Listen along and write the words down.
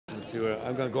see what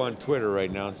I'm going to go on Twitter right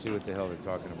now and see what the hell they're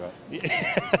talking about.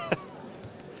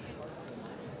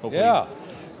 Hopefully.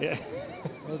 Yeah.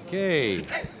 Okay.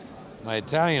 My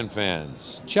Italian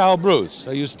fans. Ciao, Bruce.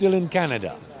 Are you still in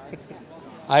Canada?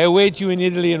 I await you in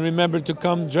Italy, and remember to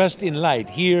come dressed in light.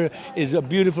 Here is a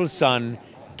beautiful sun.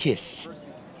 Kiss.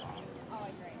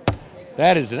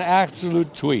 That is an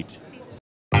absolute tweet.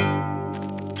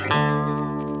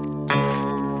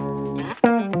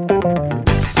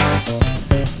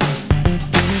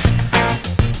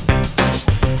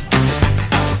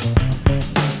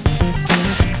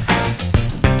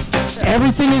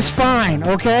 Everything is fine,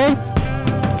 okay?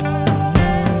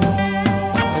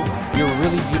 You're a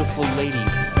really beautiful lady.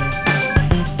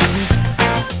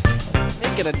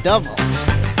 Make it a double.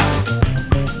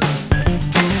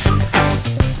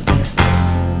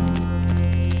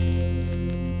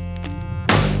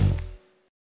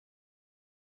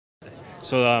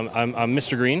 So I'm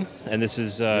Mr. Green, and this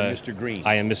is... You're Mr. Green.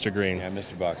 I am Mr. Green. Yeah,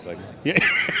 Mr. Boxleitner. Yeah.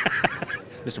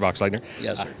 Mr. Boxleitner.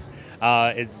 Yes, sir.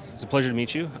 It's a pleasure to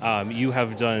meet you. You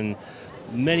have done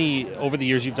over the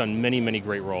years, you've done many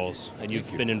great roles, and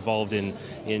you've been involved in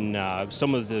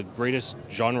some of the greatest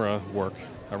genre work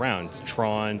around.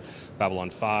 Tron, Babylon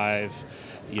 5,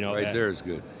 you know. Right there is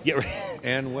good. Yeah.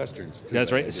 And Westerns, too.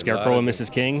 That's right, Scarecrow and Mrs.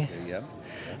 King. Yeah.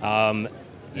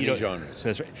 You know, genres.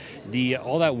 That's right.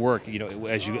 All that work, you know,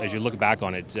 as you look back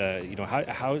on it, you know,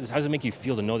 how does it make you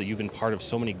feel to know that you've been part of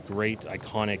so many great,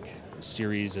 iconic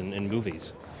series and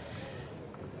movies?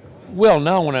 Well,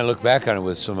 now when I look back on it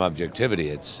with some objectivity,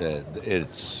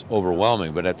 it's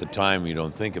overwhelming. But at the time, you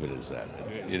don't think of it as that.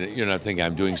 You're not thinking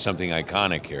I'm doing something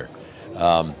iconic here.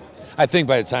 I think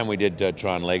by the time we did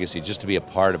Tron Legacy, just to be a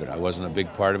part of it, I wasn't a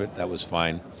big part of it. That was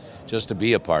fine, just to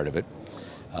be a part of it.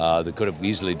 They could have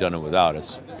easily done it without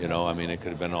us. You know, I mean, it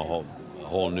could have been a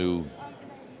whole new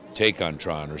take on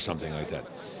Tron or something like that.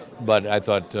 But I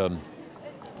thought,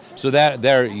 so that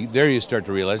there you start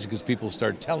to realize it because people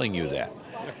start telling you that.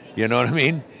 You know what I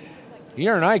mean?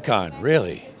 You're an icon,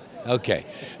 really. Okay.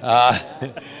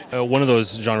 One of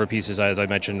those genre pieces, as I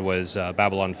mentioned, was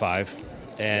Babylon 5.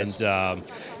 And, Yes.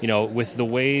 you know, with the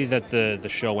way that the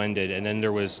show ended, and then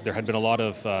there had been a lot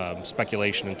of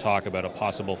speculation and talk about a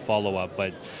possible follow-up,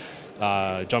 but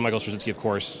John Michael Straczynski, of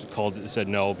course, said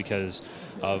no because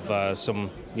of some,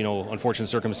 you know, unfortunate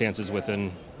circumstances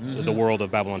within the world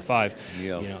of Babylon 5.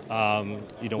 Yeah.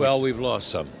 You know, Well, we've lost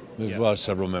some. We've lost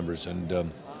several members,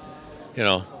 and you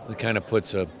know, it kind of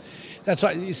puts a. That's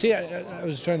why you see. I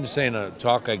was trying to say in a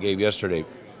talk I gave yesterday.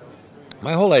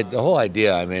 The whole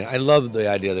idea. I mean, I love the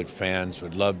idea that fans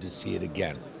would love to see it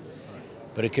again,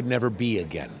 but it could never be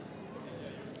again.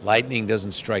 Lightning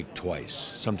doesn't strike twice.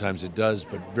 Sometimes it does,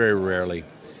 but very rarely.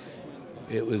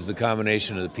 It was the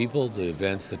combination of the people, the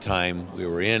events, the time we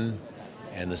were in,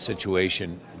 and the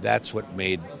situation. That's what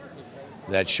made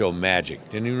that show magic.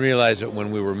 Didn't even realize it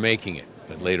when we were making it,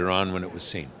 but later on when it was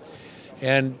seen.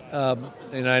 And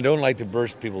I don't like to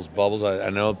burst people's bubbles.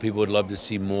 I know people would love to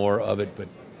see more of it, but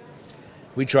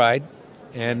we tried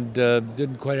and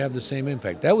didn't quite have the same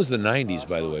impact. That was the 90s,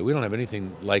 by the way. We don't have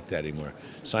anything like that anymore.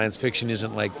 Science fiction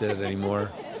isn't like that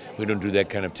anymore. We don't do that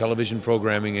kind of television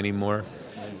programming anymore.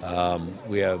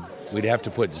 We'd have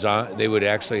to put they would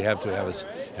actually have to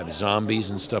have zombies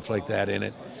and stuff like that in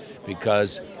it,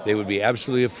 because they would be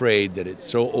absolutely afraid that it's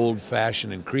so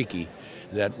old-fashioned and creaky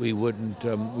that we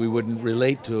wouldn't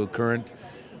relate to a current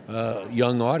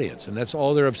young audience, and that's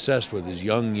all they're obsessed with is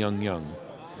young,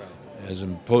 as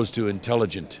opposed to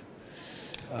intelligent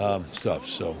stuff.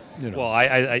 So you know. Well,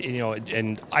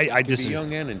 I just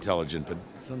young and intelligent, but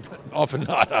sometimes often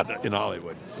not in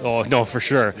Hollywood. So. Oh no, for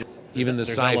sure. Even the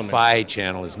Syfy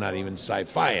channel is not even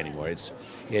sci-fi anymore.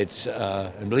 It's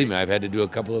and believe me, I've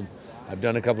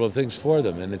done a couple of things for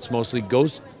them, and it's mostly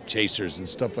ghost chasers and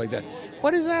stuff like that.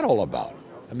 What is that all about?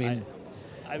 I mean,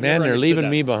 man, they're leaving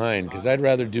me behind because I'd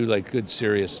rather do like good,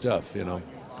 serious stuff, you know.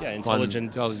 Yeah,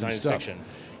 intelligent science fiction.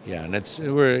 Yeah, and it's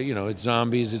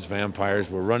zombies, it's vampires.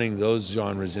 We're running those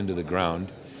genres into the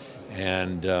ground,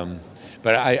 and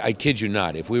but I kid you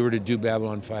not, if we were to do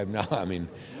Babylon 5 now, I mean,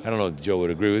 I don't know if Joe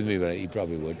would agree with me, but he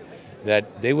probably would.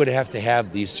 That they would have to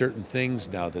have these certain things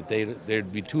now that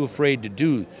they'd be too afraid to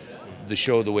do the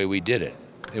show the way we did it.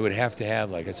 They would have to have,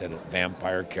 like I said, a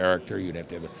vampire character. You'd have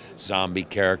to have a zombie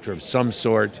character of some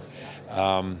sort.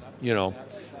 You know,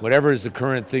 whatever is the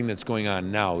current thing that's going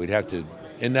on now, we'd have to,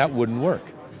 and that wouldn't work.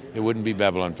 It wouldn't be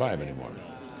Babylon 5 anymore.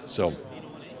 So,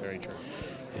 very true.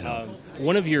 You know.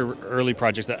 One of your early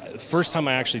projects, the first time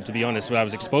I actually, to be honest, when I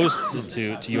was exposed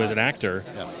to you as an actor,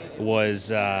 was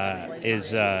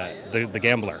the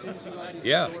Gambler.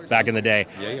 Yeah. Back in the day.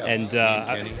 Yeah. And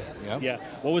Kenny. yeah,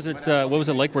 what was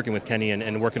it like working with Kenny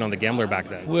and working on the Gambler back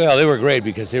then? Well, they were great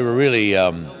because they were really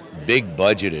big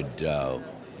budgeted.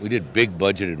 We did big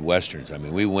budgeted westerns. I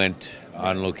mean, we went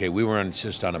on location. We were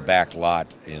just on a back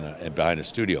lot behind a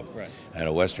studio at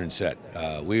a western set.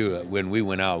 When we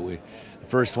went out, the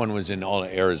first one was in all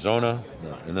Arizona,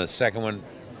 and the second one,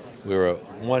 we were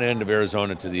one end of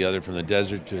Arizona to the other, from the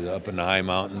desert to up in the high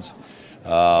mountains.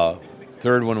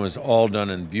 Third one was all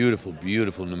done in beautiful,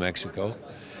 beautiful New Mexico,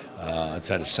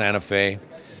 outside of Santa Fe.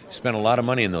 Spent a lot of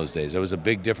money in those days. That was a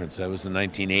big difference. That was the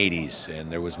 1980s,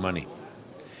 and there was money,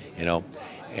 you know.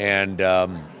 And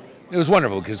it was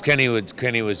wonderful because Kenny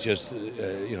was just,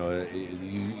 you know,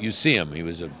 you see him. He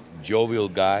was a jovial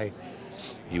guy.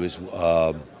 He was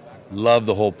loved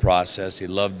the whole process. He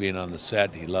loved being on the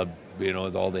set. He loved being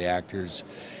with all the actors.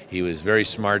 He was very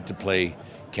smart to play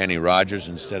Kenny Rogers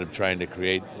instead of trying to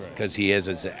create, because he has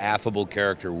his affable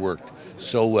character worked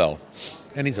so well.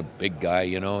 And he's a big guy,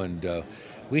 you know, and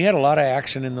we had a lot of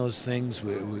action in those things.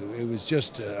 It was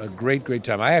just a great, great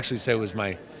time. I actually say it was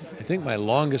I think my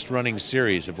longest running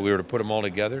series, if we were to put them all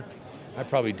together. I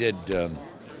probably did, I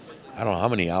don't know how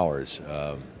many hours.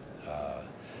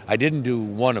 I didn't do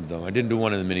one of them. I didn't do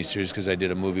one of the miniseries because I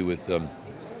did a movie with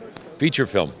feature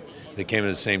film that came at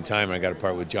the same time. And I got a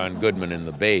part with John Goodman in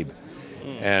The Babe.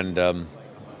 And I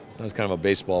was kind of a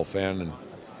baseball fan, and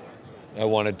I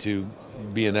wanted to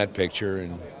be in that picture.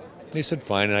 And they said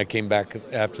fine, and I came back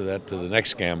after that to the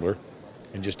next Gambler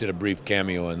and just did a brief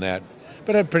cameo in that.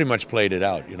 But I pretty much played it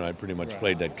out. You know, I pretty much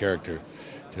played that character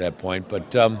to that point.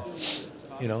 But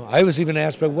you know, I was even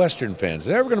asked by Western fans,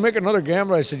 "Are they ever going to make another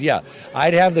Gambler?" I said, "Yeah."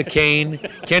 I'd have the cane,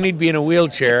 Kenny'd be in a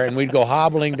wheelchair, and we'd go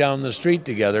hobbling down the street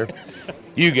together.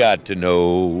 You got to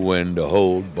know when to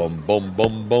hold, bum, bum,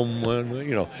 bum, bum.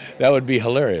 You know, that would be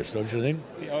hilarious, don't you think?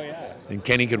 Oh yeah. And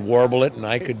Kenny could warble it, and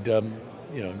I could,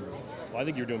 you know. Well, I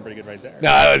think you're doing pretty good right there. No,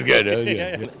 that was good.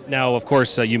 That was good. Now, of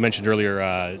course, you mentioned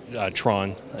earlier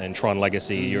Tron and Tron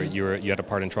Legacy. You had a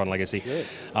part in Tron Legacy,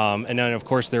 and then of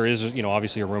course there is, you know,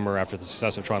 obviously a rumor after the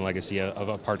success of Tron Legacy of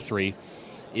a part 3.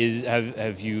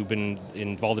 Have you been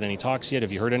involved in any talks yet?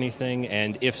 Have you heard anything?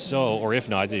 And if so, or if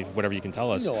not, whatever you can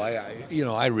tell us. No,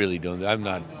 I really don't. I'm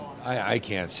not. I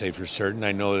can't say for certain.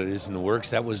 I know that it is in the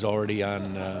works. That was already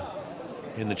on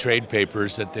in the trade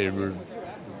papers that they were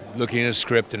looking at a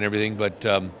script and everything. But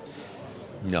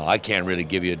no, I can't really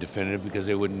give you a definitive because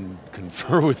they wouldn't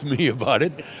confer with me about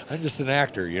it. I'm just an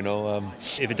actor, you know.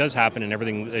 If it does happen and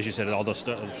everything, as you said, all those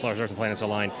stars and planets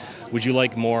align, would you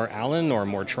like more Alan or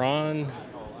more Tron?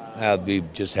 I'll be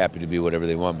just happy to be whatever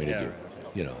they want me to do.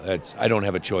 You know, I don't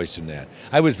have a choice in that.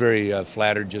 I was very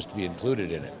flattered just to be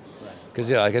included in it.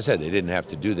 Because, like I said, they didn't have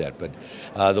to do that. But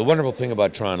the wonderful thing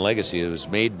about Tron Legacy, it was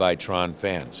made by Tron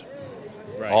fans.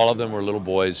 Right. All of them were little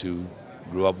boys who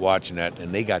grew up watching that,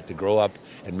 and they got to grow up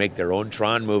and make their own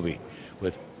Tron movie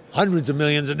with hundreds of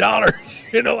millions of dollars.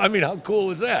 You know, I mean, how cool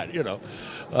is that, you know?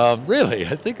 Really,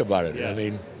 think about it. Yeah. I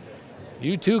mean,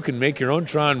 you too can make your own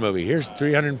Tron movie. Here's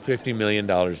 $350 million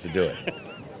to do it.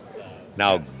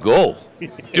 Now go,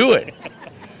 do it.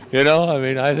 You know, I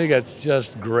mean, I think that's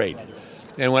just great.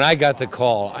 And when I got the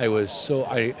call, I was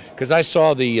because I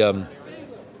saw the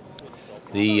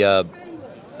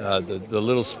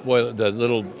little spoiler, the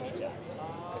little,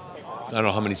 I don't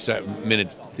know how many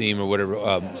minute theme or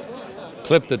whatever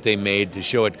clip that they made to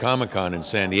show at ComiCON in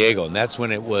San Diego, and that's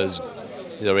when it was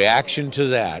the reaction to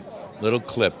that little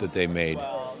clip that they made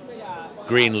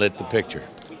greenlit the picture.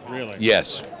 Really?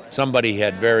 Yes. Somebody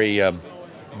had very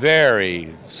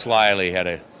slyly had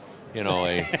a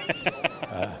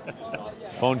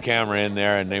phone camera in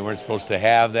there, and they weren't supposed to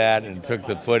have that, and took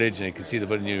the footage, and you could see the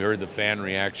footage, and you heard the fan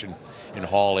reaction in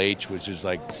Hall H, which is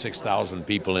like 6,000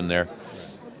 people in there,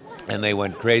 and they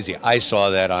went crazy. I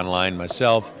saw that online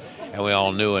myself, and we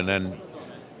all knew, and then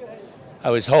I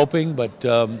was hoping, but,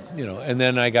 you know, and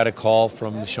then I got a call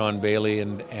from Sean Bailey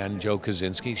and Joe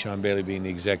Kosinski, Sean Bailey being the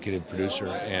executive producer,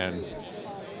 and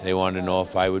they wanted to know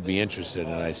if I would be interested,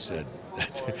 and I said,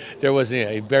 there wasn't,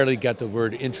 I barely got the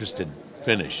word interested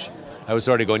finish. I was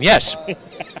already going, yes.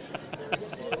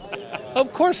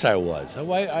 Of course I was.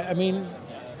 I mean,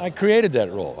 I created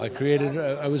that role. I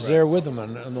was there with them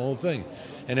on the whole thing,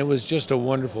 and it was just a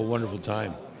wonderful, wonderful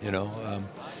time, you know.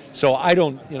 So I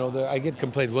don't, you know, I get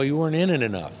complaints, well, you weren't in it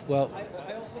enough. Well,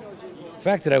 the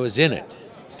fact that I was in it,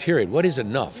 period, what is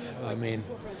enough? I mean,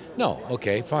 no,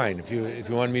 okay, fine. If you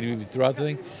wanted me to be throughout the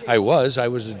thing, I was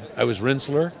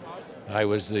Rinsler. I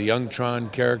was the young Tron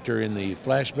character in the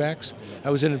flashbacks. I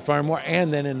was in it far more,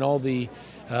 and then in all the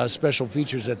special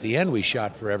features at the end we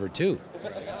shot forever too.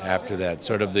 After that,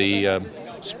 sort of the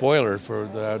spoiler for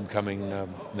the upcoming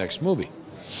next movie,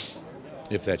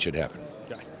 if that should happen.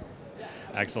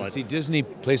 Excellent. See, Disney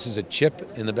places a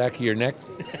chip in the back of your neck.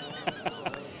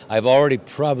 I've already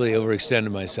probably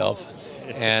overextended myself,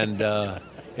 and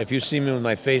if you see me with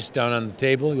my face down on the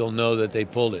table, you'll know that they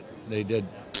pulled it. They did.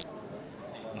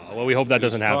 Well, we hope that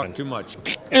doesn't happen. Talk too much.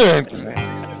 And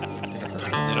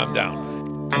I'm down.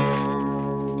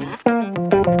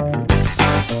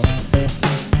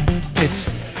 It's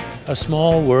a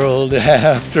small world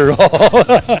after all.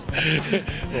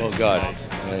 Oh, God.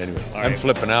 Anyway, I'm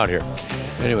flipping out here.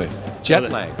 Anyway,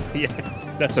 jet lag. Yeah,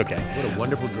 that's okay. What a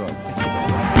wonderful drug.